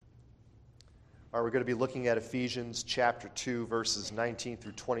We're going to be looking at Ephesians chapter 2, verses 19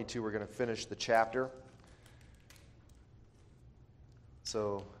 through 22. We're going to finish the chapter.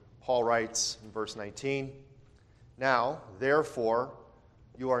 So, Paul writes in verse 19, "Now, therefore,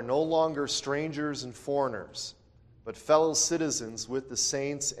 you are no longer strangers and foreigners, but fellow citizens with the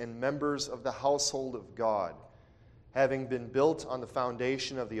saints and members of the household of God, having been built on the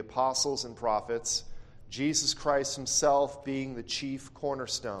foundation of the apostles and prophets, Jesus Christ himself being the chief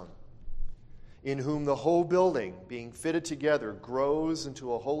cornerstone, in whom the whole building, being fitted together, grows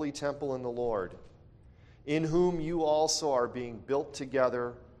into a holy temple in the Lord, in whom you also are being built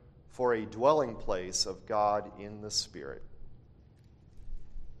together for a dwelling place of God in the Spirit."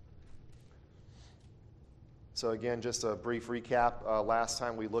 So again, just a brief recap. Last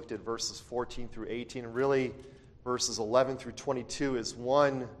time we looked at verses 14 through 18. Really, verses 11 through 22 is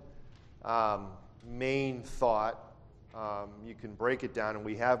one main thought. You can break it down, and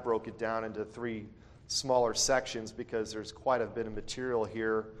we have broke it down into three smaller sections because there's quite a bit of material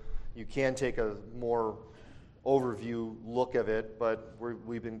here. You can take a more overview look of it, but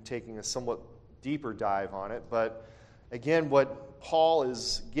we've been taking a somewhat deeper dive on it. But again, what Paul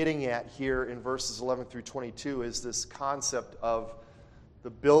is getting at here in verses 11 through 22 is this concept of the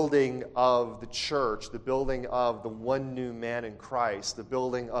building of the church, the building of the one new man in Christ, the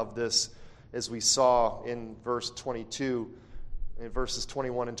building of this, as we saw in verse 22, in verses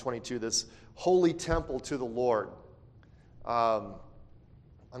 21 and 22, this holy temple to the Lord. I'm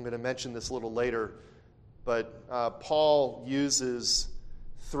going to mention this a little later, but Paul uses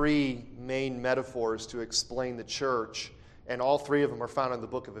three main metaphors to explain the church, and all three of them are found in the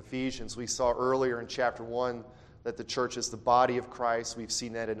book of Ephesians. We saw earlier in chapter 1 that the church is the body of Christ. We've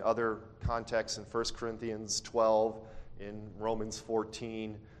seen that in other contexts in 1 Corinthians 12, in Romans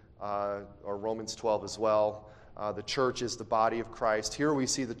 14, or Romans 12 as well. The church is the body of Christ. Here we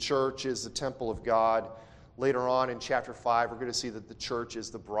see the church is the temple of God. Later on in chapter 5, we're going to see that the church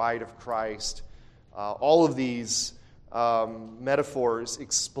is the bride of Christ. All of these metaphors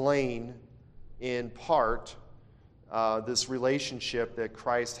explain, in part, this relationship that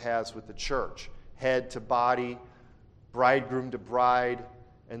Christ has with the church. Head to body, bridegroom to bride,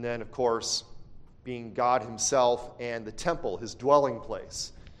 and then, of course, being God himself and the temple, his dwelling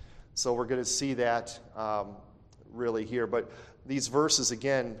place. So we're going to see that really here. But these verses,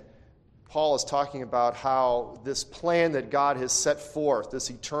 again, Paul is talking about how this plan that God has set forth, this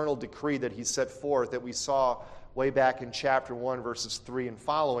eternal decree that he set forth that we saw way back in chapter 1, verses 3 and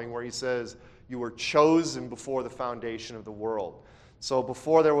following, where he says, "You were chosen before the foundation of the world." So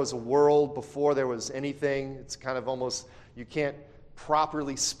before there was a world, before there was anything, it's kind of almost, you can't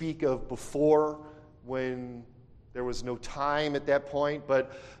properly speak of before when there was no time at that point,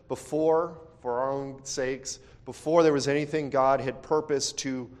 but before, for our own sakes, before there was anything, God had purposed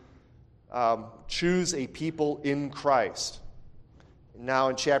to choose a people in Christ. Now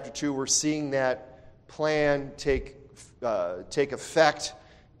in chapter 2, we're seeing that plan take effect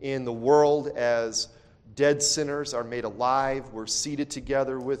in the world as dead sinners are made alive. We're seated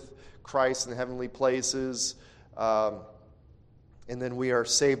together with Christ in the heavenly places. And then we are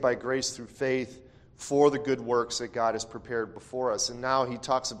saved by grace through faith for the good works that God has prepared before us. And now he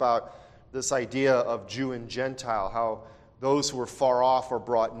talks about this idea of Jew and Gentile, how those who are far off are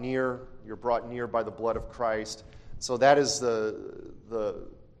brought near. You're brought near by the blood of Christ. So that is the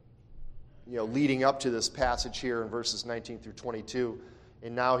leading up to this passage here in verses 19 through 22.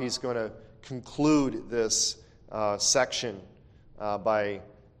 And now he's going to conclude this section by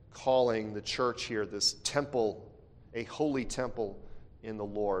calling the church here this temple, a holy temple in the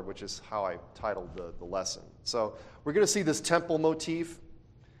Lord, which is how I titled the lesson. So we're going to see this temple motif.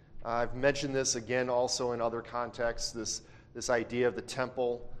 I've mentioned this again also in other contexts, this idea of the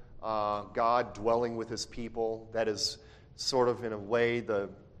temple, God dwelling with his people. That is sort of, in a way, the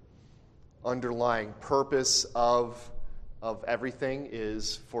underlying purpose of everything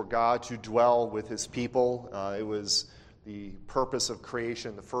is for God to dwell with his people. It was the purpose of creation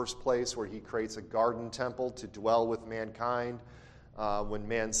in the first place, where he creates a garden temple to dwell with mankind. When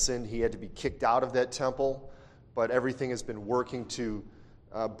man sinned, he had to be kicked out of that temple, but everything has been working to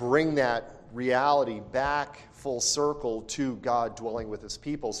bring that reality back full circle to God dwelling with his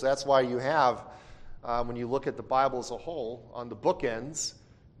people. So that's why you have, when you look at the Bible as a whole, on the bookends,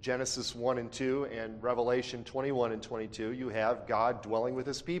 Genesis 1 and 2 and Revelation 21 and 22, you have God dwelling with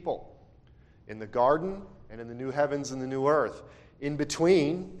his people in the garden and in the new heavens and the new earth. In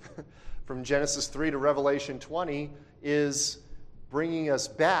between, from Genesis 3 to Revelation 20, is bringing us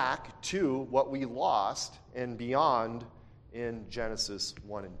back to what we lost and beyond in Genesis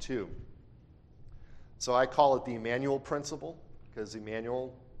 1 and 2. So I call it the Emmanuel principle, because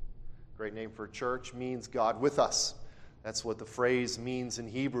Emmanuel great name for a church, means God with us. That's what the phrase means in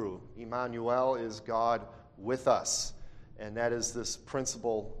Hebrew. Emmanuel is God with us. And that is this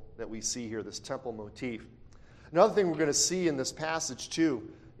principle that we see here, this temple motif. Another thing we're going to see in this passage, too,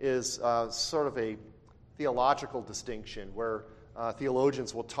 is sort of a theological distinction where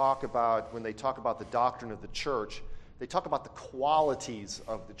theologians will talk about, when they talk about the doctrine of the church, they talk about the qualities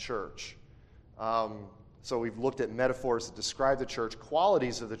of the church. So we've looked at metaphors that describe the church,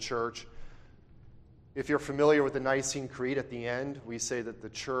 qualities of the church. If you're familiar with the Nicene Creed, at the end, we say that the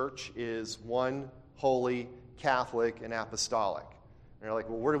church is one, holy, Catholic, and apostolic. And you're like,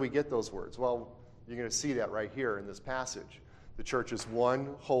 well, where do we get those words? Well, you're going to see that right here in this passage. The church is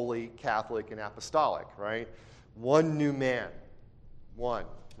one, holy, Catholic, and apostolic, right? One new man. One,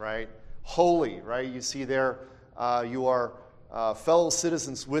 right? Holy, right? You see there, you are fellow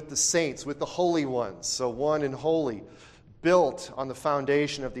citizens with the saints, with the holy ones. So one and holy. Built on the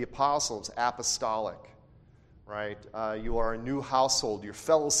foundation of the apostles, apostolic, right? You are a new household. You're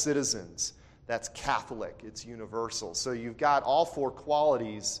fellow citizens. That's Catholic. It's universal. So you've got all four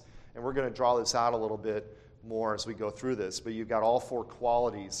qualities, and we're going to draw this out a little bit more as we go through this, but you've got all four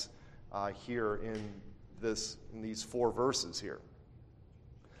qualities here in these four verses here.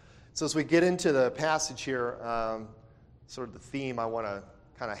 So as we get into the passage here, sort of the theme I want to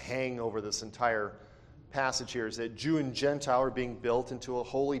kind of hang over this entire passage here is that Jew and Gentile are being built into a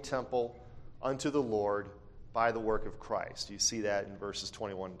holy temple unto the Lord by the work of Christ. You see that in verses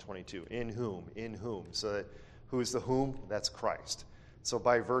 21 and 22. In whom. So that, who is the whom? That's Christ. So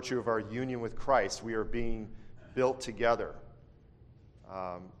by virtue of our union with Christ, we are being built together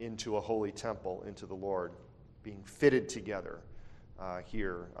into a holy temple, into the Lord, being fitted together.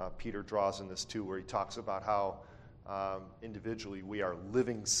 Here, Peter draws in this too, where he talks about how individually we are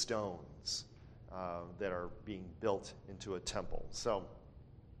living stones that are being built into a temple. So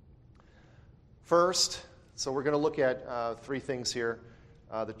first, we're going to look at three things here.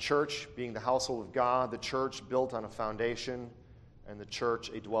 The church being the household of God, the church built on a foundation, and the church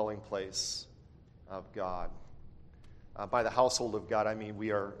a dwelling place of God. By the household of God, I mean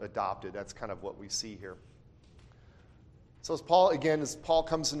we are adopted. That's kind of what we see here. So as Paul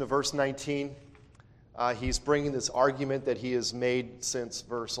comes into verse 19, he's bringing this argument that he has made since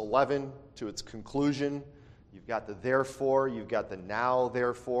verse 11 to its conclusion. You've got the therefore, you've got the now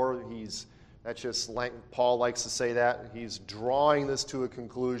therefore. That's just like Paul likes to say that. He's drawing this to a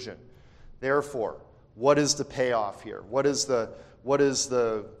conclusion. Therefore, what is the payoff here? What is the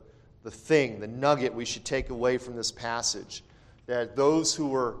thing, the nugget we should take away from this passage? That those who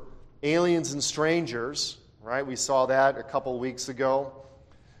were aliens and strangers, right? We saw that a couple weeks ago.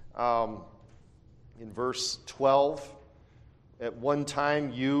 In verse 12, at one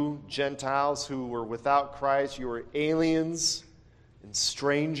time you Gentiles who were without Christ, you were aliens and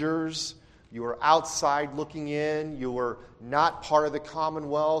strangers. You were outside looking in. You were not part of the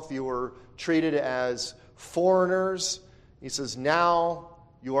commonwealth. You were treated as foreigners. He says, now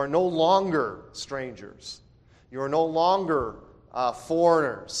you are no longer strangers. You are no longer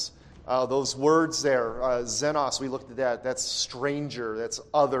foreigners. Those words there, xenos, we looked at that. That's stranger, that's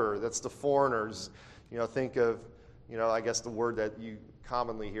other, that's the foreigners. Think of, I guess the word that you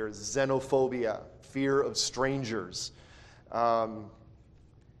commonly hear is xenophobia, fear of strangers. The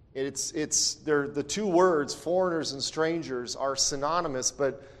two words, foreigners and strangers, are synonymous,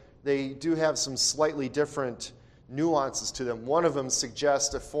 but they do have some slightly different nuances to them. One of them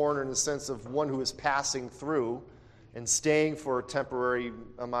suggests a foreigner in the sense of one who is passing through and staying for a temporary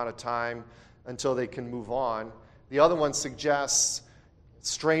amount of time until they can move on. The other one suggests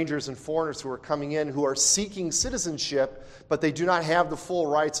strangers and foreigners who are coming in who are seeking citizenship, but they do not have the full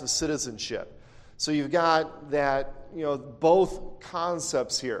rights of citizenship. So you've got that, both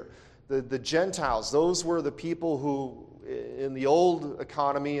concepts here. The Gentiles, those were the people who, in the old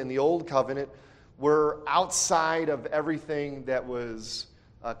economy, in the old covenant, were outside of everything that was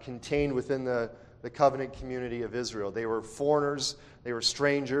contained within the covenant community of Israel. They were foreigners, they were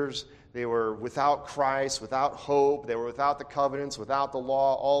strangers, they were without Christ, without hope, they were without the covenants, without the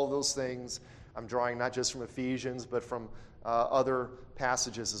law, all of those things. I'm drawing not just from Ephesians, but from other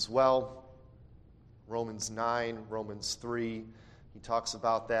passages as well. Romans 9, Romans 3, he talks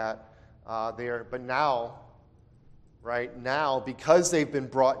about that there. But now, because they've been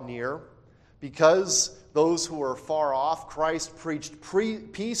brought near, because those who are far off, Christ preached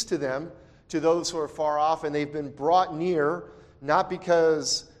peace to them, to those who are far off, and they've been brought near, not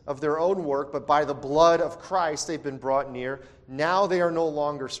because of their own work, but by the blood of Christ they've been brought near. Now they are no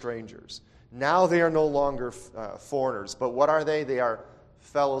longer strangers. Now they are no longer foreigners. But what are they? They are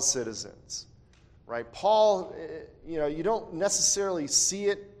fellow citizens. Right? Paul, you don't necessarily see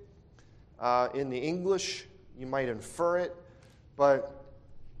it In the English, you might infer it, but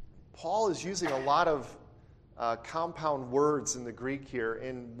Paul is using a lot of compound words in the Greek here.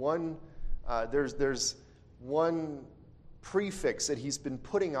 And there's one prefix that he's been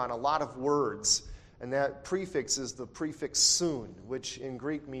putting on a lot of words, and that prefix is the prefix soon, which in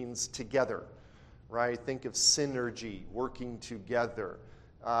Greek means together, right? Think of synergy, working together.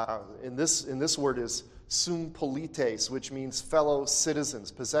 And this word is sumpolites, which means fellow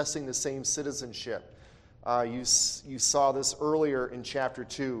citizens, possessing the same citizenship. You saw this earlier in chapter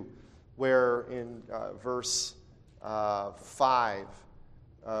 2, where in verse 5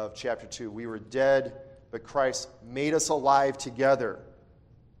 of chapter 2, we were dead, but Christ made us alive together,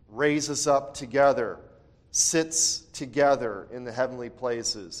 raised us up together, sits together in the heavenly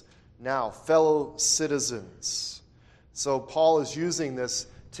places. Now, fellow citizens. So Paul is using this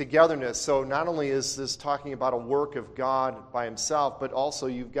togetherness. So not only is this talking about a work of God by himself, but also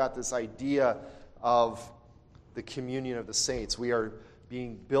you've got this idea of the communion of the saints. We are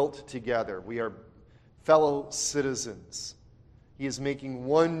being built together. We are fellow citizens. He is making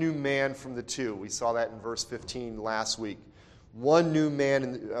one new man from the two. We saw that in verse 15 last week. One new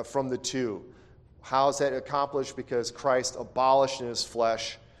man from the two. How is that accomplished? Because Christ abolished in his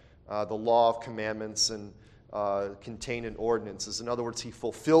flesh the law of commandments and contained in ordinances. In other words, he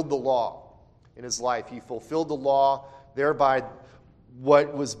fulfilled the law in his life. He fulfilled the law, thereby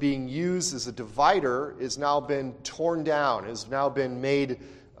what was being used as a divider has now been torn down, has now been made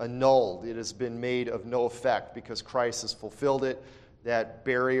annulled. It has been made of no effect because Christ has fulfilled it. That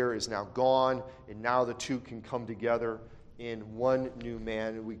barrier is now gone, and now the two can come together in one new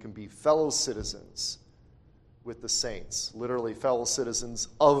man, and we can be fellow citizens with the saints, literally fellow citizens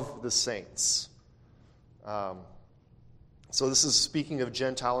of the saints. So this is speaking of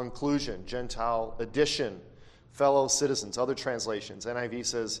Gentile inclusion, Gentile addition, fellow citizens. Other translations, NIV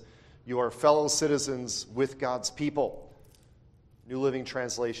says, you are fellow citizens with God's people. New Living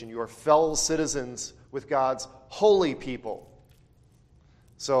Translation, you are fellow citizens with God's holy people.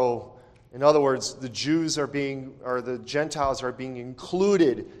 So, in other words, the Gentiles are being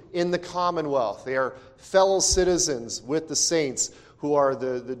included in the commonwealth. They are fellow citizens with the saints who are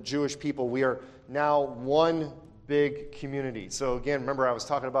the Jewish people. We are now one big community. So again, remember I was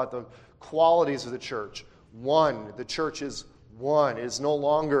talking about the qualities of the church. One, the church is one. It is no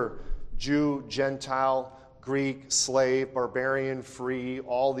longer Jew, Gentile, Greek, slave, barbarian, free,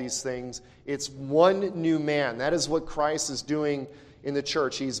 all these things. It's one new man. That is what Christ is doing in the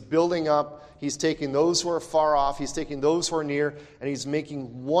church. He's building up. He's taking those who are far off. He's taking those who are near, and he's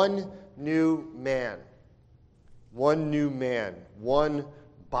making one new man. One new man. One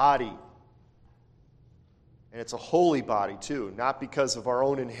body. And it's a holy body, too. Not because of our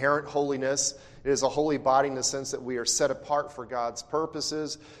own inherent holiness. It is a holy body in the sense that we are set apart for God's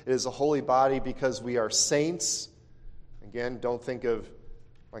purposes. It is a holy body because we are saints. Again, don't think of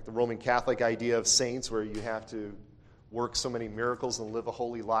like the Roman Catholic idea of saints where you have to work so many miracles and live a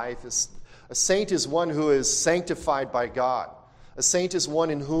holy life. A saint is one who is sanctified by God. A saint is one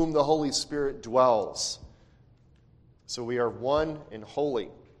in whom the Holy Spirit dwells. So we are one and holy.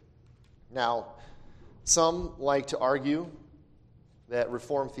 Now, some like to argue that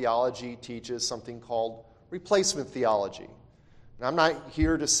Reformed theology teaches something called replacement theology. And I'm not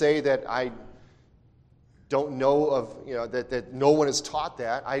here to say that I don't know of, that no one has taught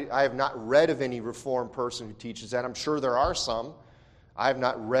that. I have not read of any Reformed person who teaches that. I'm sure there are some. I have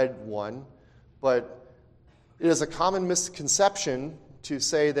not read one. But it is a common misconception to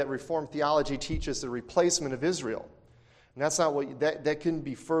say that Reformed theology teaches the replacement of Israel. And that's not what that couldn't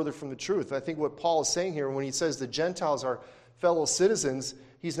be further from the truth. I think what Paul is saying here when he says the Gentiles are fellow citizens,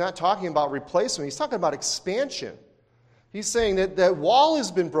 he's not talking about replacement. He's talking about expansion. He's saying that that wall has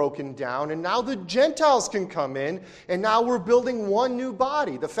been broken down, and now the Gentiles can come in, and now we're building one new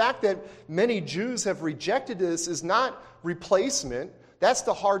body. The fact that many Jews have rejected this is not replacement. That's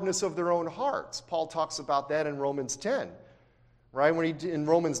the hardness of their own hearts. Paul talks about that in Romans 10. Right? In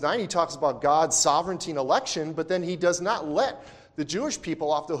Romans 9, he talks about God's sovereignty and election, but then he does not let the Jewish people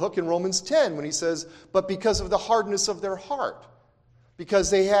off the hook in Romans 10 when he says, but because of the hardness of their heart, because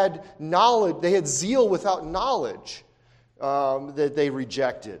they had knowledge, they had zeal without knowledge that they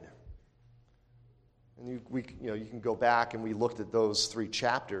rejected. And you can go back and we looked at those 3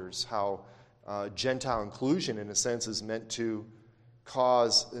 chapters, how Gentile inclusion, in a sense, is meant to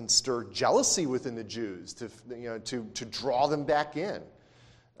cause and stir jealousy within the Jews to draw them back in.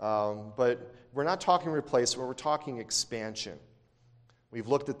 But we're not talking replacement, we're talking expansion. We've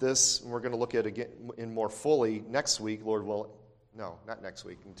looked at this, and we're going to look at it again in more fully next week, Lord willing. No, not next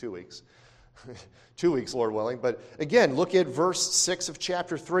week, in 2 weeks. 2 weeks, Lord willing. But again, look at verse 6 of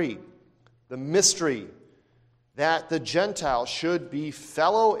chapter 3. the mystery that the Gentiles should be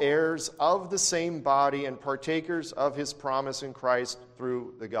fellow heirs of the same body and partakers of his promise in Christ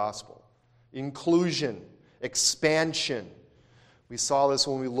through the gospel. Inclusion, expansion. We saw this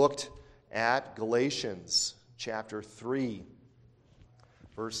when we looked at Galatians chapter 3,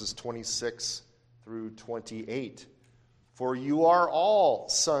 verses 26 through 28. For you are all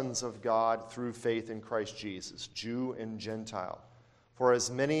sons of God through faith in Christ Jesus, Jew and Gentile. For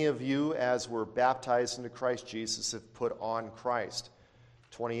as many of you as were baptized into Christ Jesus have put on Christ.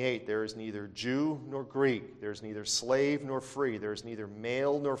 28, there is neither Jew nor Greek, there is neither slave nor free, there is neither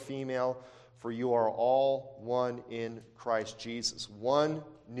male nor female, for you are all one in Christ Jesus. One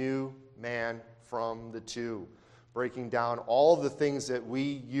new man from the two. Breaking down all the things that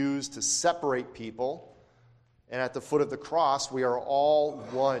we use to separate people. And at the foot of the cross, we are all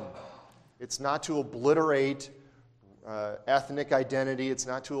one. It's not to obliterate ethnic identity. It's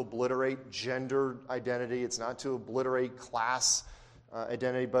not to obliterate gender identity. It's not to obliterate class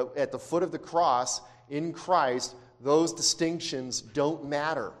identity. But at the foot of the cross, in Christ, those distinctions don't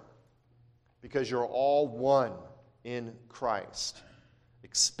matter because you're all one in Christ.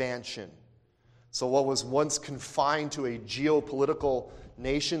 Expansion. So what was once confined to a geopolitical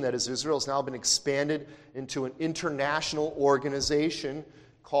nation, that is Israel, has now been expanded into an international organization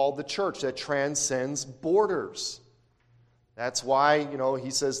called the church that transcends borders. That's why,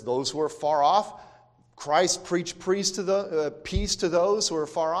 he says, those who are far off, Christ preached peace to those who are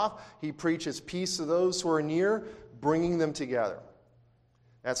far off. He preaches peace to those who are near, bringing them together.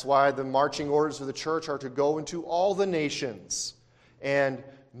 That's why the marching orders of the church are to go into all the nations and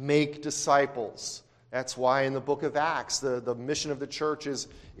make disciples. That's why in the book of Acts, the mission of the church is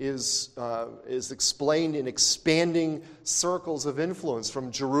explained in expanding circles of influence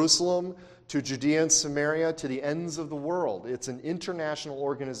from Jerusalem to Judea and Samaria to the ends of the world. It's an international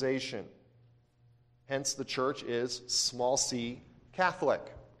organization. Hence, the church is small c Catholic.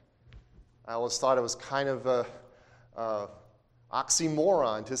 I always thought it was kind of a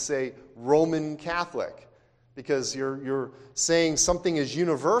oxymoron to say Roman Catholic, because you're saying something is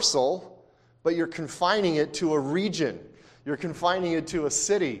universal, but you're confining it to a region. You're confining it to a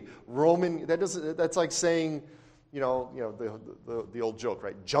city. Roman. That's like saying, the old joke,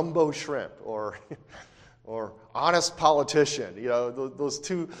 right? Jumbo shrimp or honest politician. Those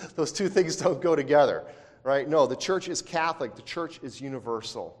two things don't go together, right? No, the church is Catholic. The church is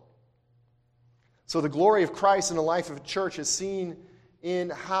universal. So the glory of Christ in the life of a church is seen in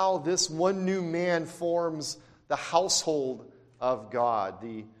how this one new man forms the household of God,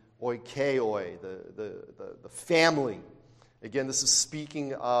 the oikoi, the family. Again, this is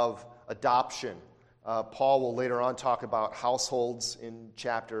speaking of adoption. Paul will later on talk about households in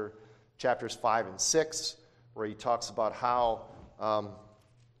chapters 5 and 6, where he talks about how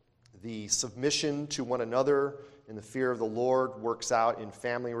the submission to one another in the fear of the Lord works out in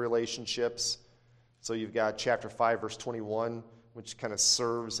family relationships. So you've got chapter 5, verse 21, which kind of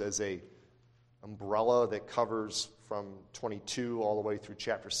serves as a umbrella that covers from 22 all the way through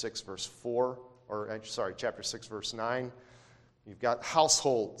chapter 6, verse 4, chapter 6, verse 9. You've got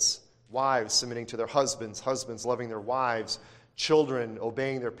households, wives submitting to their husbands, husbands loving their wives, children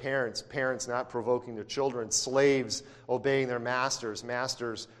obeying their parents, parents not provoking their children, slaves obeying their masters,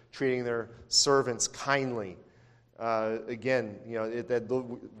 masters treating their servants kindly.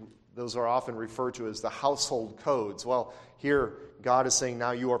 Those are often referred to as the household codes. Well, here God is saying,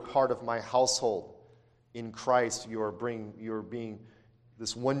 now you are part of my household. In Christ, you are being,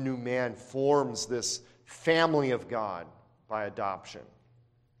 this one new man forms this family of God by adoption.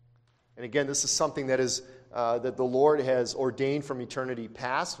 And again, this is something that is that the Lord has ordained from eternity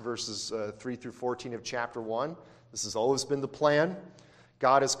past, verses 3 through 14 of chapter 1. This has always been the plan.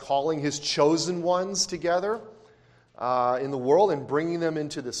 God is calling his chosen ones together in the world and bringing them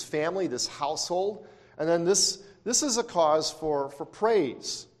into this family, this household. And then this is a cause for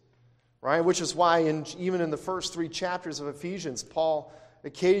praise, right? Which is why even in the first 3 chapters of Ephesians, Paul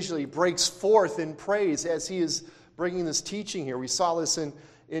occasionally breaks forth in praise as he is bringing this teaching here. We saw this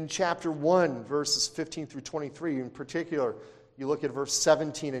in chapter 1, verses 15 through 23. In particular, you look at verse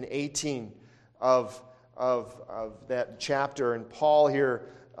 17 and 18 of that chapter, and Paul here,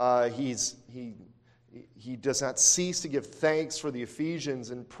 he does not cease to give thanks for the Ephesians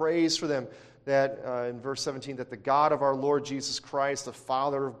and praise for them, that in verse 17, that the God of our Lord Jesus Christ, the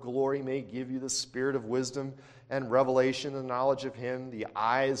Father of glory, may give you the spirit of wisdom and revelation and knowledge of him, the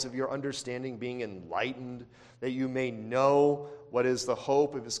eyes of your understanding being enlightened, that you may know what is the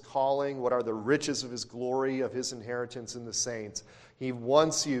hope of his calling, what are the riches of his glory, of his inheritance in the saints. He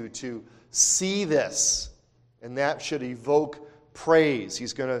wants you to see this, and that should evoke praise.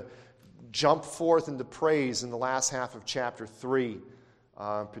 He's going to jump forth into praise in the last half of chapter 3,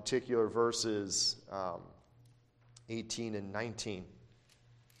 in particular verses 18 and 19.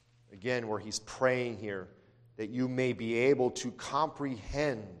 Again, where he's praying here that you may be able to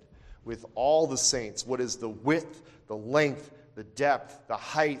comprehend with all the saints what is the width, the length, the depth, the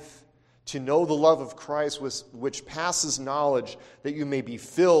height, to know the love of Christ which passes knowledge, that you may be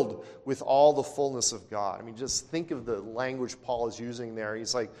filled with all the fullness of God. I mean, just think of the language Paul is using there.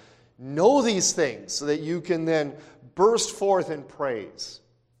 He's like, know these things so that you can then burst forth in praise.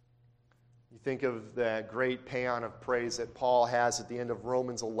 You think of that great paean of praise that Paul has at the end of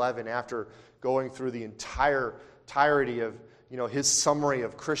Romans 11 after going through the entirety of his summary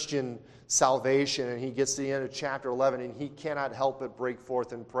of Christian salvation, and he gets to the end of chapter 11, and he cannot help but break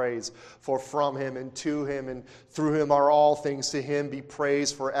forth in praise. For from him and to him and through him are all things. To him be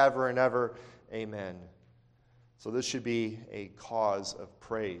praised forever and ever. Amen. So this should be a cause of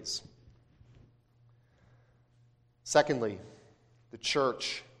praise. Secondly, the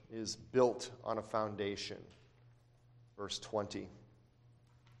church is built on a foundation. Verse 20.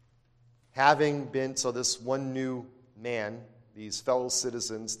 Having been, so this one new man, these fellow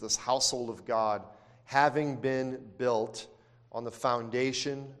citizens, this household of God, having been built on the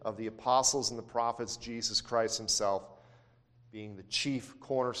foundation of the apostles and the prophets, Jesus Christ himself being the chief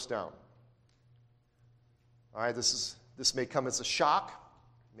cornerstone. All right, this may come as a shock.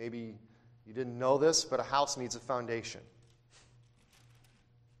 Maybe you didn't know this, but a house needs a foundation.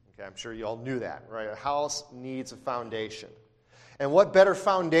 Okay, I'm sure you all knew that, right? A house needs a foundation. And what better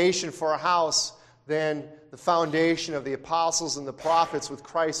foundation for a house than the foundation of the apostles and the prophets, with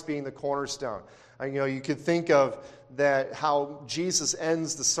Christ being the cornerstone? And, you could think of that how Jesus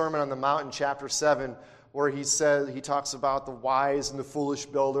ends the Sermon on the Mount in chapter 7, where he talks about the wise and the foolish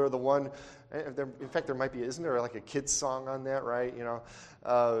builder, the one. In fact, there might be, isn't there like a kid's song on that, right?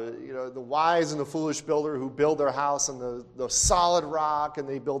 The wise and the foolish builder who build their house on the solid rock, and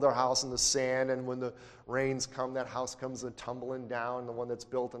they build their house in the sand, and when the rains come, that house comes tumbling down. The one that's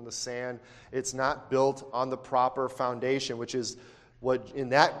built in the sand, it's not built on the proper foundation, which is what in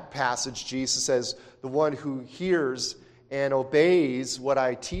that passage Jesus says, the one who hears and obeys what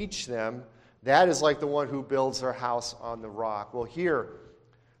I teach them, that is like the one who builds their house on the rock. Well, here,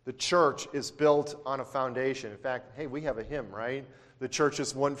 the church is built on a foundation. In fact, hey, we have a hymn, right? The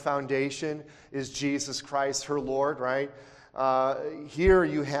church's one foundation is Jesus Christ, her Lord, right? Here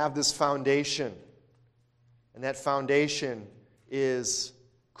you have this foundation. And that foundation is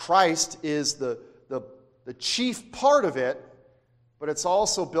Christ is the chief part of it, but it's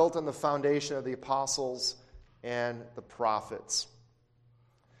also built on the foundation of the apostles and the prophets.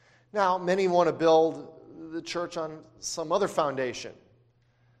 Now, many want to build the church on some other foundation.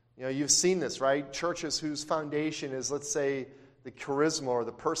 You've seen this, right? Churches whose foundation is, let's say, the charisma or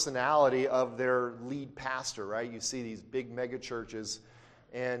the personality of their lead pastor, right? You see these big mega churches,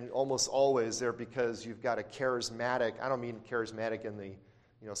 and almost always they're because you've got a charismatic, I don't mean charismatic in the,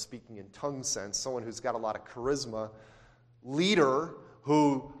 speaking in tongue sense, someone who's got a lot of charisma, leader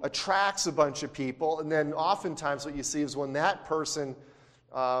who attracts a bunch of people, and then oftentimes what you see is when that person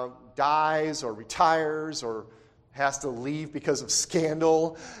dies or retires or has to leave because of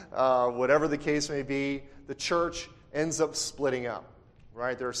scandal, whatever the case may be, the church ends up splitting up,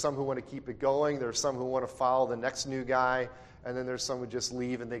 right? There are some who want to keep it going. There are some who want to follow the next new guy, and then there's some who just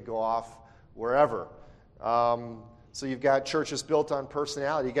leave and they go off wherever. So you've got churches built on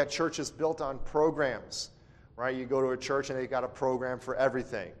personality. You've got churches built on programs, right? You go to a church and they've got a program for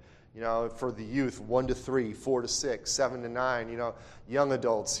everything. For the youth, 1 to 3, 4 to 6, 7 to 9, young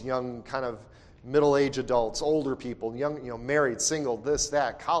adults, young kind of middle-aged adults, older people, young, married, single, this,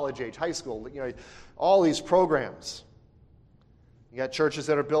 that, college age, high school, all these programs. You got churches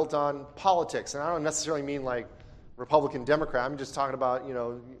that are built on politics, and I don't necessarily mean like Republican, Democrat. I'm just talking about,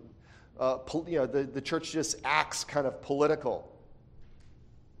 the church just acts kind of political.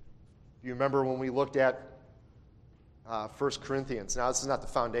 You remember when we looked at 1 Corinthians. Now, this is not the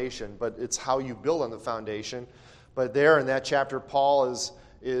foundation, but it's how you build on the foundation. But there in that chapter, Paul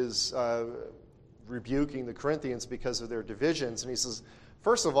is rebuking the Corinthians because of their divisions. And he says,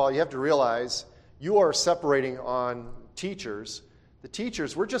 first of all, you have to realize you are separating on teachers. The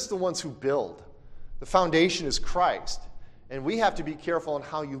teachers, we're just the ones who build. The foundation is Christ. And we have to be careful on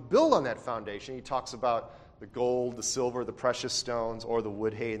how you build on that foundation. He talks about the gold, the silver, the precious stones, or the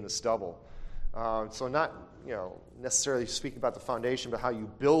wood, hay, and the stubble. So not necessarily speaking about the foundation, but how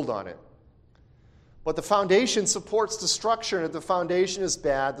you build on it. But the foundation supports the structure, and if the foundation is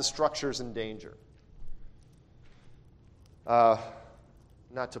bad, the structure is in danger.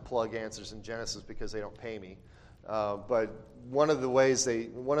 Not to plug Answers in Genesis because they don't pay me, But one of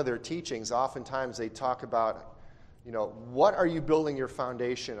their teachings, oftentimes they talk about, what are you building your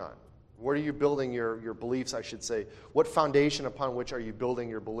foundation on? What are you building your beliefs, I should say? What foundation upon which are you building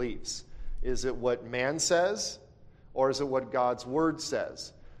your beliefs? Is it what man says, or is it what God's Word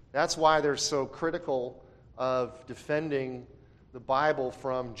says? That's why they're so critical of defending the Bible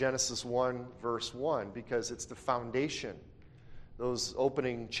from Genesis 1, verse 1, because it's the foundation. Those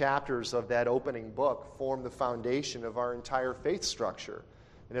opening chapters of that opening book form the foundation of our entire faith structure.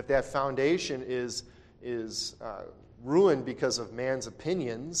 And if that foundation is ruined because of man's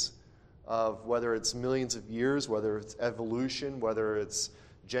opinions of whether it's millions of years, whether it's evolution, whether it's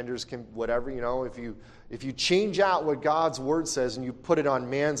genders, whatever, if you change out what God's Word says and you put it on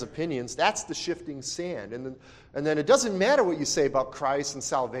man's opinions, that's the shifting sand. And then it doesn't matter what you say about Christ and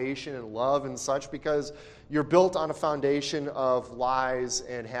salvation and love and such, because you're built on a foundation of lies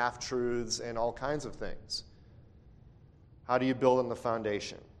and half-truths and all kinds of things. How do you build on the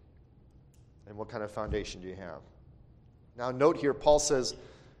foundation? And what kind of foundation do you have? Now note here, Paul says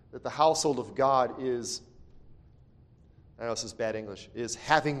that the household of God is, I know this is bad English, is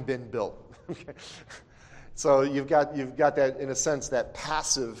having been built. So you've got that, in a sense, that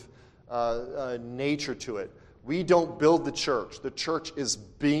passive nature to it. We don't build the church. The church is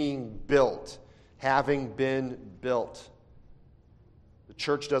being built, having been built. The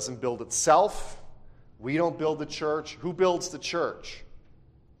church doesn't build itself. We don't build the church. Who builds the church?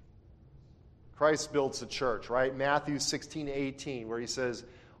 Christ builds the church, right? Matthew 16:18, where he says,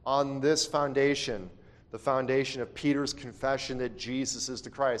 on this foundation, the foundation of Peter's confession that Jesus is the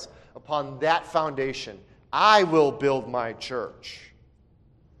Christ, upon that foundation, I will build my church.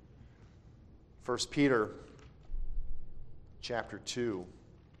 1 Peter chapter 2.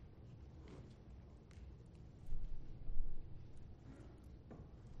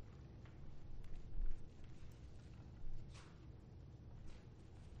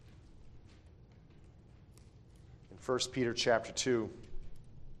 In 1 Peter chapter 2,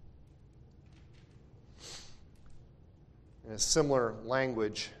 in a similar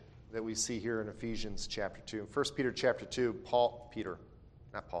language that we see here in Ephesians chapter 2. 1 Peter chapter 2, Peter,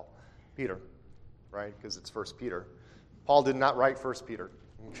 right? Because it's 1 Peter. Paul did not write 1 Peter.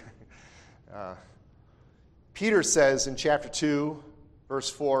 Peter says in chapter 2, verse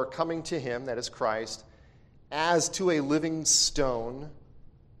 4, coming to him, that is Christ, as to a living stone,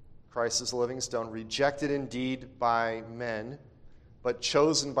 Christ is a living stone, rejected indeed by men, but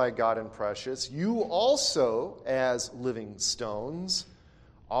chosen by God and precious. You also, as living stones,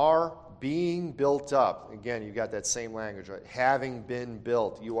 are being built up. Again, you got that same language, right? Having been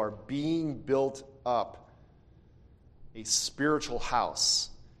built. You are being built up. A spiritual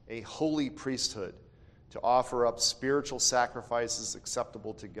house, a holy priesthood, to offer up spiritual sacrifices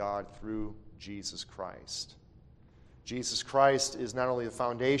acceptable to God through Jesus Christ. Jesus Christ is not only the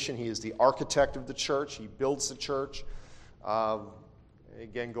foundation, he is the architect of the church. He builds the church.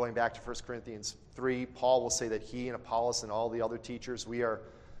 Again, going back to 1 Corinthians 3, Paul will say that he and Apollos and all the other teachers,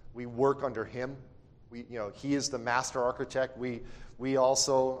 we work under him. He is the master architect. We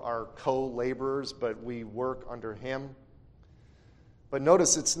also are co-laborers, but we work under him. But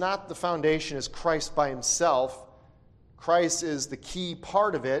notice, it's not the foundation is Christ by himself. Christ is the key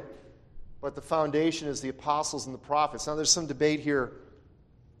part of it, but the foundation is the apostles and the prophets. Now, there's some debate here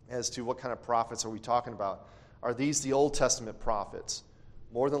as to what kind of prophets are we talking about. Are these the Old Testament prophets?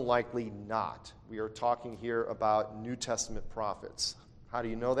 More than likely not. We are talking here about New Testament prophets. How do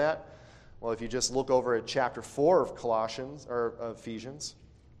you know that? Well, if you just look over at chapter 4 of Colossians or Ephesians,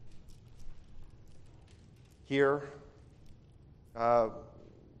 here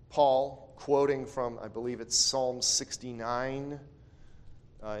Paul, quoting from, I believe it's Psalm 69,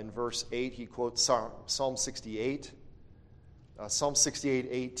 in verse 8, he quotes Psalm 68. Psalm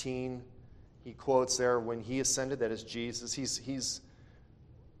 68:18, he quotes there, when he ascended, that is Jesus. He's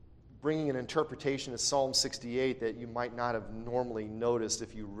bringing an interpretation of Psalm 68 that you might not have normally noticed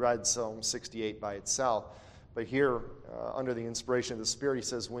if you read Psalm 68 by itself. But here, under the inspiration of the Spirit, he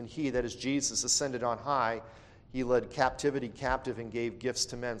says, when he, that is Jesus, ascended on high, he led captivity captive and gave gifts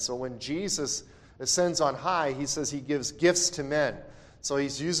to men. So when Jesus ascends on high, he says he gives gifts to men. So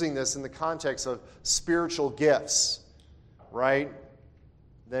he's using this in the context of spiritual gifts, right?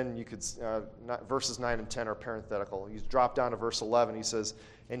 Then you could, verses 9 and 10 are parenthetical. He's dropped down to verse 11. He says,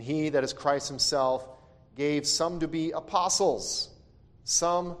 and he, that is Christ himself, gave some to be apostles,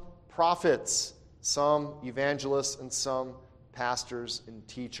 some prophets, some evangelists, and some pastors and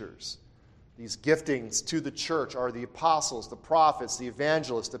teachers. These giftings to the church are the apostles, the prophets, the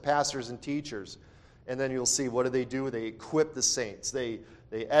evangelists, the pastors and teachers. And then you'll see, what do? They equip the saints. They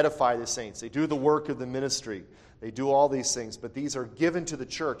They edify the saints. They do the work of the ministry. They do all these things. But these are given to the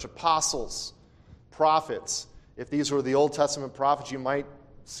church. Apostles, prophets. If these were the Old Testament prophets, you might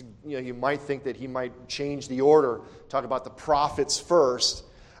think that he might change the order, talk about the prophets first.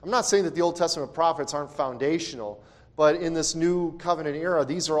 I'm not saying that the Old Testament prophets aren't foundational, but in this new covenant era,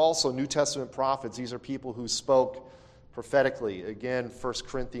 these are also New Testament prophets. These are people who spoke prophetically. Again, 1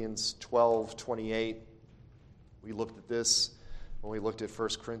 Corinthians 12:28. We looked at this when we looked at 1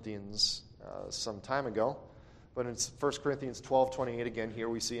 Corinthians some time ago. But in 1 Corinthians 12:28, again, here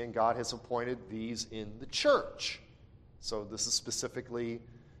we see, and God has appointed these in the church. So this is specifically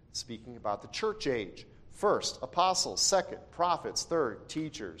speaking about the church age. First, apostles. Second, prophets. Third,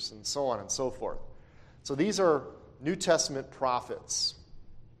 teachers, and so on and so forth. So these are New Testament prophets.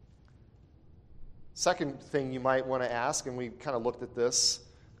 Second thing you might want to ask, and we kind of looked at this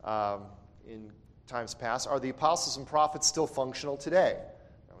in times past, are the apostles and prophets still functional today?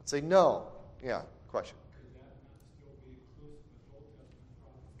 I would say no. Yeah, question. Could that not still be inclusive with Old Testament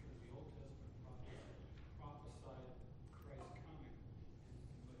prophets? Because the Old Testament prophets prophesied Christ coming in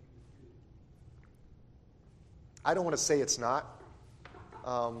what he would do. I don't want to say it's not.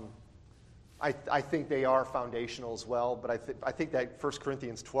 I think they are foundational as well, but I think that 1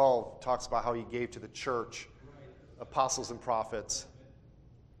 Corinthians 12 talks about how he gave to the church apostles and prophets.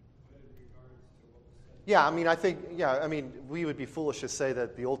 Yeah, I mean, we would be foolish to say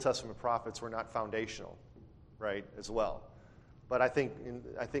that the Old Testament prophets were not foundational, right, as well. But I think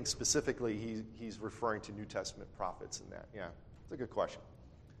specifically he's referring to New Testament prophets in that. Yeah, it's a good question.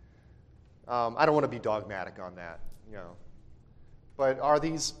 I don't want to be dogmatic on that, But are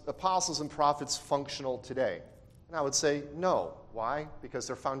these apostles and prophets functional today? And I would say no. Why? Because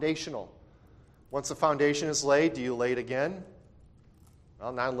they're foundational. Once the foundation is laid, do you lay it again?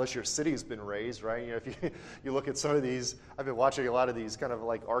 Well, not unless your city's been raised, right? If you look at some of these, I've been watching a lot of these kind of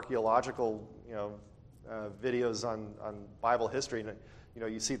like archaeological, videos on Bible history, and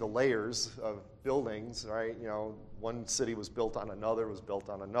you see the layers of buildings, right? One city was built on another,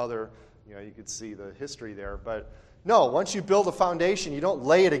 you could see the history there, but no, once you build a foundation, you don't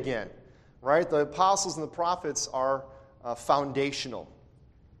lay it again, right? The apostles and the prophets are foundational.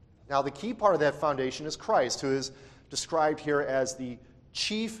 Now, the key part of that foundation is Christ, who is described here as the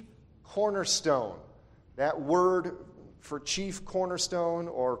chief cornerstone. That word for chief cornerstone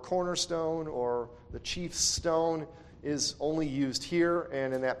or the chief stone is only used here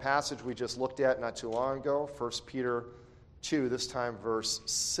and in that passage we just looked at not too long ago, 1 Peter 2, this time verse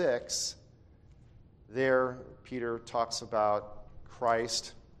 6. There, Peter talks about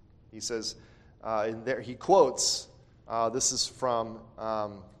Christ. He says, in there, he quotes, this is from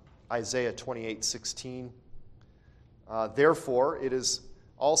Isaiah 28:16. Therefore, it is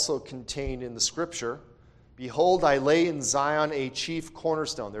also contained in the Scripture, behold, I lay in Zion a chief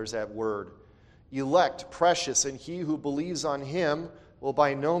cornerstone. There's that word. Elect, precious, and he who believes on him will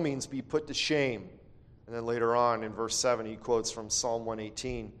by no means be put to shame. And then later on in verse 7, he quotes from Psalm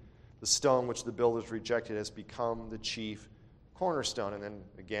 118, the stone which the builders rejected has become the chief cornerstone. And then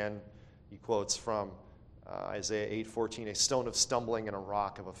again, he quotes from Isaiah 8:14, a stone of stumbling and a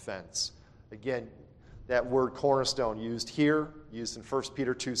rock of offense. Again, that word cornerstone used here, used in 1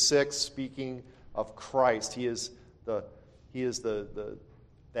 Peter 2:6, speaking of Christ. He is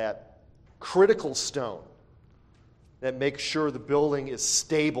that critical stone that makes sure the building is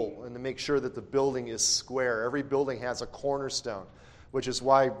stable and to make sure that the building is square. Every building has a cornerstone, which is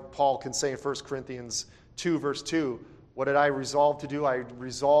why Paul can say in 1 Corinthians 2, verse 2, what did I resolve to do? I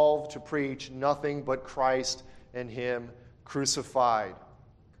resolved to preach nothing but Christ and him crucified.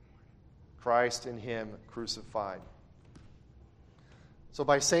 Christ and him crucified. So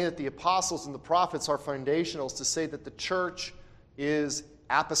by saying that the apostles and the prophets are foundational is to say that the church is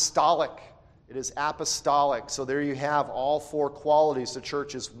apostolic. It is apostolic. So there you have all four qualities. The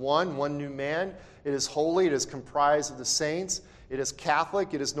church is one new man. It is holy. It is comprised of the saints. It is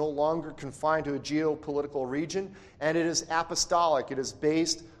Catholic. It is no longer confined to a geopolitical region. And it is apostolic. It is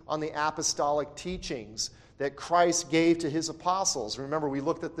based on the apostolic teachings that Christ gave to his apostles. Remember, we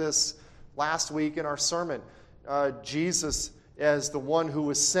looked at this last week in our sermon. Jesus, as the one who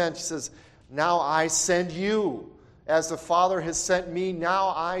was sent, he says, now I send you. As the Father has sent me, now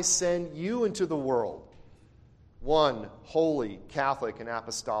I send you into the world. One, holy, Catholic, and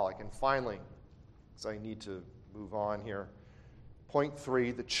apostolic. And finally, because I need to move on here, point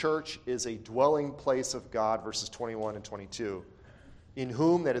 3, the church is a dwelling place of God, verses 21 and 22, in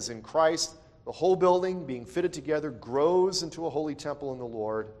whom, that is in Christ, the whole building, being fitted together, grows into a holy temple in the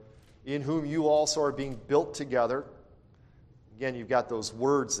Lord, in whom you also are being built together. Again, you've got those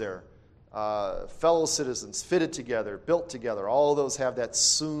words there. fellow citizens, fitted together, built together. All of those have that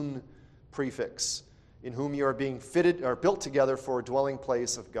soon prefix, in whom you are being fitted or built together for a dwelling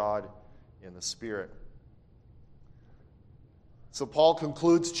place of God in the Spirit. So Paul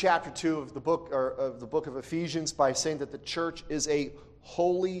concludes chapter 2 of the book of Ephesians by saying that the church is a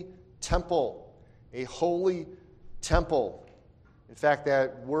holy temple. A holy temple. In fact,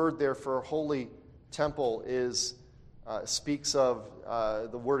 that word there for holy temple speaks of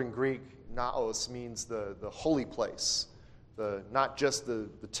the word in Greek, naos, means the holy place. Not just the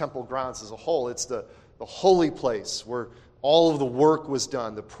temple grounds as a whole, it's the holy place where all of the work was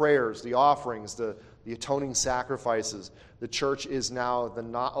done, the prayers, the offerings, the atoning sacrifices. The church is now the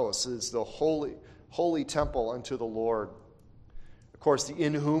naos, is the holy temple unto the Lord. Of course, the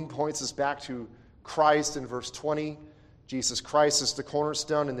in whom points us back to Christ in verse 20. Jesus Christ is the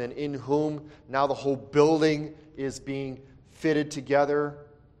cornerstone, and then in whom now the whole building is being fitted together.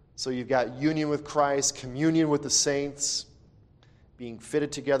 So you've got union with Christ, communion with the saints, being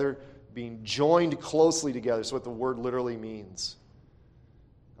fitted together, being joined closely together. That's what the word literally means.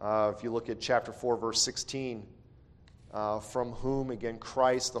 If you look at chapter 4, verse 16, from whom, again,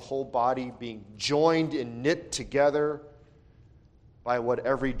 Christ, the whole body being joined and knit together by what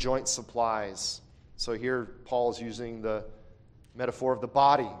every joint supplies. So here Paul is using the metaphor of the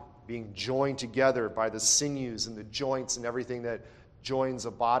body being joined together by the sinews and the joints and everything that joins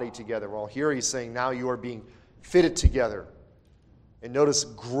a body together. Well, here he's saying now you are being fitted together. And notice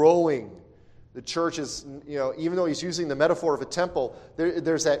growing. The church is, even though he's using the metaphor of a temple,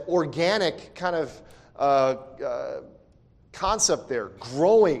 there's that organic kind of concept there.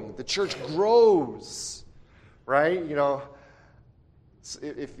 Growing. The church grows. Right?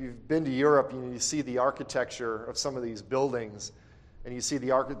 If you've been to Europe, you see the architecture of some of these buildings, and you see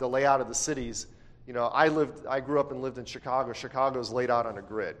the layout of the cities. I grew up and lived in Chicago. Chicago's laid out on a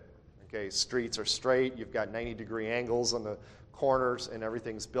grid. Okay, streets are straight. You've got 90-degree angles on the corners, and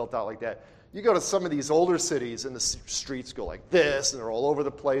everything's built out like that. You go to some of these older cities, and the streets go like this, and they're all over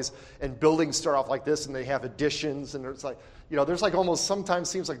the place, and buildings start off like this, and they have additions, and there's like almost sometimes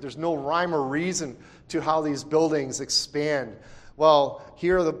seems like there's no rhyme or reason to how these buildings expand. Well,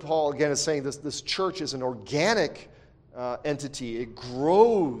 here Paul again is saying this church is an organic entity. It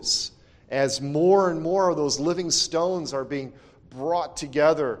grows as more and more of those living stones are being brought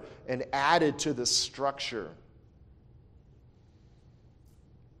together and added to the structure.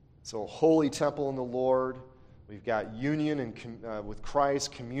 So, holy temple in the Lord. We've got union with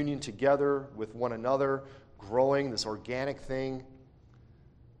Christ, communion together with one another, growing, this organic thing.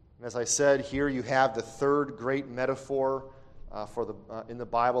 And as I said, here you have the third great metaphor in the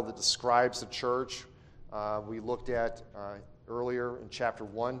Bible that describes the church. We looked at earlier in chapter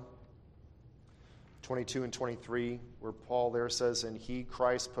 1, 22 and 23, where Paul there says, and he,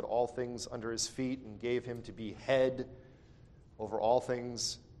 Christ, put all things under his feet and gave him to be head over all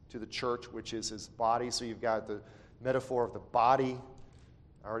things to the church, which is his body. So you've got the metaphor of the body.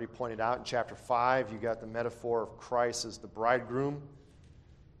 I already pointed out in chapter 5, you've got the metaphor of Christ as the bridegroom.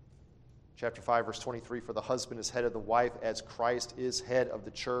 Chapter 5, verse 23, for the husband is head of the wife as Christ is head of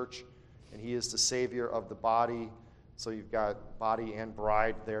the church, and he is the Savior of the body. So you've got body and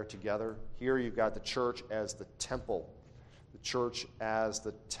bride there together. Here you've got the church as the temple. The church as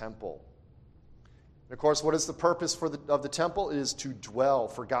the temple. And of course, what is the purpose of the temple? It is to dwell,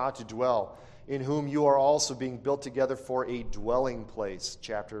 for God to dwell, in whom you are also being built together for a dwelling place.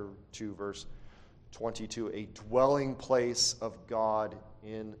 Chapter 2, verse 22, a dwelling place of God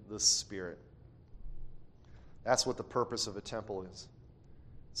in the Spirit. That's what the purpose of a temple is.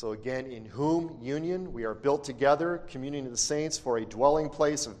 So again, in whom, union, we are built together, communion of the saints, for a dwelling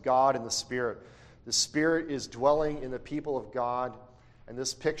place of God in the Spirit. The Spirit is dwelling in the people of God, and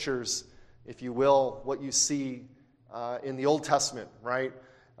this pictures, if you will, what you see in the Old Testament, right?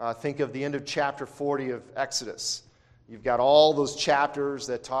 Think of the end of chapter 40 of Exodus. You've got all those chapters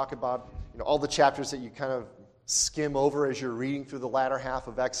that talk about, all the chapters that you kind of skim over as you're reading through the latter half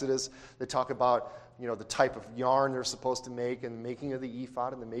of Exodus. They talk about, the type of yarn they're supposed to make, and the making of the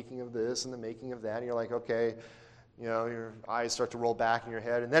ephod, and the making of this, and the making of that. And you're like, okay, your eyes start to roll back in your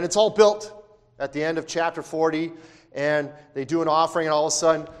head. And then it's all built at the end of chapter 40, and they do an offering, and all of a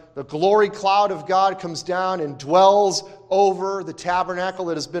sudden, the glory cloud of God comes down and dwells over the tabernacle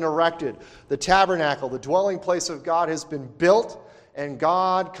that has been erected. The tabernacle, the dwelling place of God, has been built, and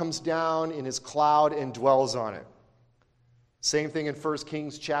God comes down in his cloud and dwells on it. Same thing in 1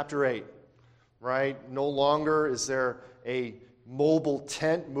 Kings chapter 8, right? No longer is there a mobile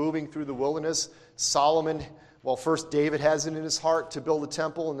tent moving through the wilderness. First David has it in his heart to build a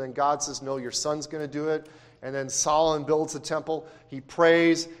temple, and then God says, no, your son's going to do it. And then Solomon builds the temple. He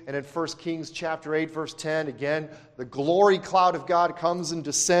prays. And in 1 Kings chapter 8, verse 10, again, the glory cloud of God comes and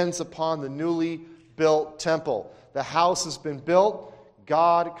descends upon the newly built temple. The house has been built.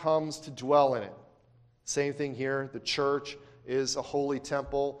 God comes to dwell in it. Same thing here. The church is a holy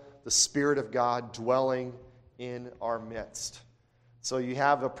temple. The Spirit of God dwelling in our midst. So you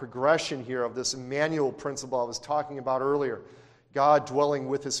have a progression here of this Emmanuel principle I was talking about earlier. God dwelling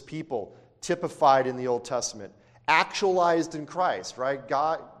with his people, typified in the Old Testament, actualized in Christ, right?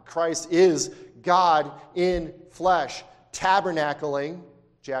 Christ is God in flesh, tabernacling,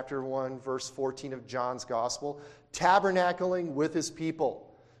 chapter 1, verse 14 of John's Gospel, tabernacling with his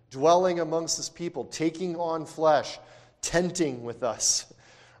people, dwelling amongst his people, taking on flesh, tenting with us,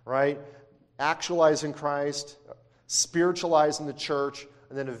 right? Actualizing Christ, spiritualizing the church,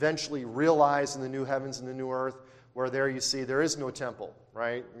 and then eventually realized in the new heavens and the new earth, where there you see there is no temple,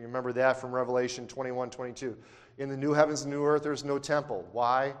 right? You remember that from Revelation 21:22. In the new heavens and new earth, there's no temple.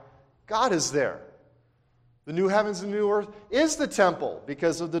 Why? God is there. The new heavens and new earth is the temple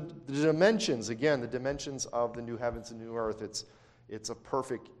because of the dimensions. Again, the dimensions of the new heavens and new earth. It's a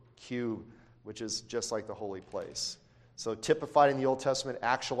perfect cube, which is just like the holy place. So typified in the Old Testament,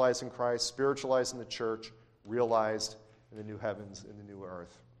 actualized in Christ, spiritualized in the church, realized in the new heavens and the new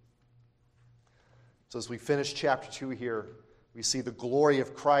earth. So as we finish chapter 2 here, we see the glory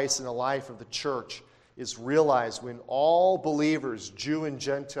of Christ in the life of the church is realized when all believers, Jew and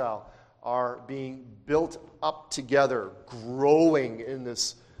Gentile, are being built up together, growing in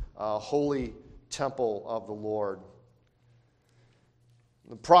this holy temple of the Lord.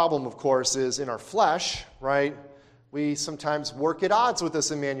 The problem, of course, is in our flesh, right? We sometimes work at odds with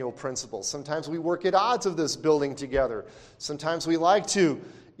this Emmanuel principle. Sometimes we work at odds of this building together. Sometimes we like to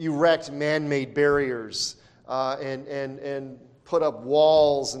erect man-made barriers and put up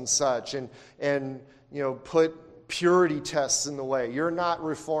walls and such, and put purity tests in the way. You're not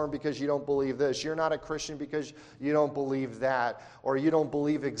Reformed because you don't believe this. You're not a Christian because you don't believe that, or you don't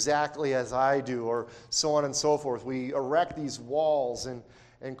believe exactly as I do, or so on and so forth. We erect these walls,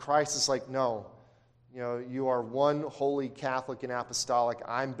 and Christ is like, no. You are one holy Catholic and apostolic.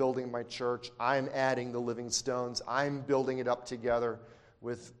 I'm building my church. I'm adding the living stones. I'm building it up together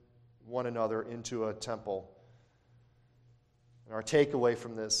with one another into a temple. And our takeaway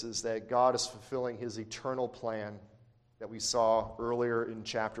from this is that God is fulfilling his eternal plan that we saw earlier in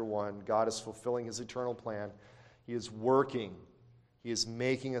chapter 1. God is fulfilling his eternal plan. He is working. He is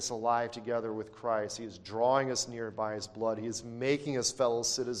making us alive together with Christ. He is drawing us near by his blood. He is making us fellow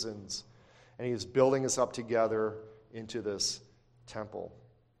citizens. And he is building us up together into this temple.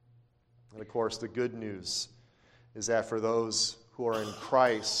 And of course, the good news is that for those who are in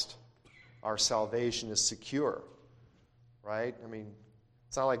Christ, our salvation is secure. Right? I mean,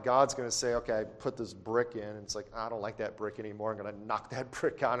 it's not like God's going to say, okay, I put this brick in, and it's like, I don't like that brick anymore. I'm going to knock that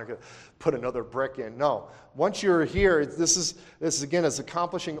brick out. I'm going to put another brick in. No. Once you're here, this is again, is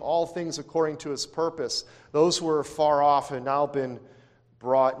accomplishing all things according to his purpose. Those who are far off have now been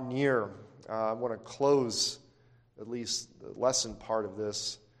brought near. I want to close at least the lesson part of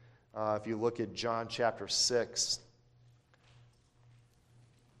this. If you look at John chapter 6,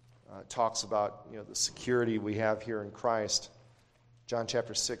 it talks about the security we have here in Christ. John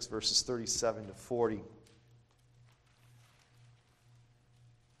chapter 6, verses 37 to 40.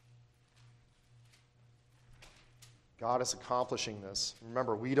 God is accomplishing this.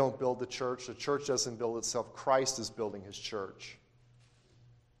 Remember, we don't build the church. The church doesn't build itself. Christ is building his church.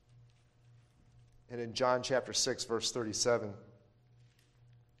 And in John chapter 6, verse 37,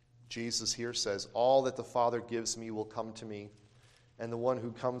 Jesus here says, all that the Father gives me will come to me, and the one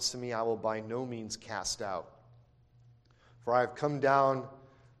who comes to me I will by no means cast out. For I have come down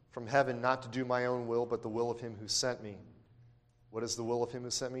from heaven not to do my own will, but the will of him who sent me. What is the will of him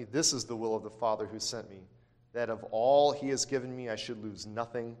who sent me? This is the will of the Father who sent me, that of all he has given me I should lose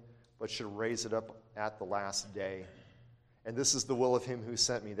nothing, but should raise it up at the last day. And this is the will of him who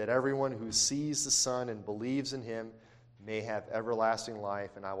sent me, that everyone who sees the Son and believes in him may have everlasting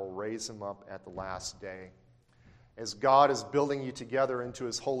life, and I will raise him up at the last day. As God is building you together into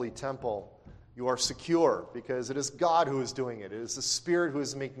his holy temple, you are secure because it is God who is doing it. It is the Spirit who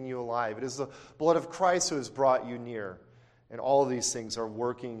is making you alive. It is the blood of Christ who has brought you near. And all of these things are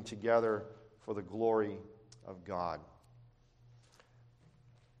working together for the glory of God.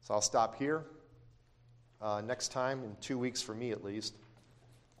 So I'll stop here. Next time, in 2 weeks for me at least,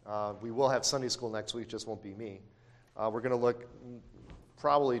 we will have Sunday school next week, just won't be me. We're going to look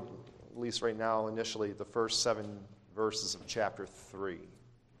probably, at least right now, initially, the first 7 verses of chapter 3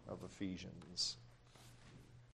 of Ephesians.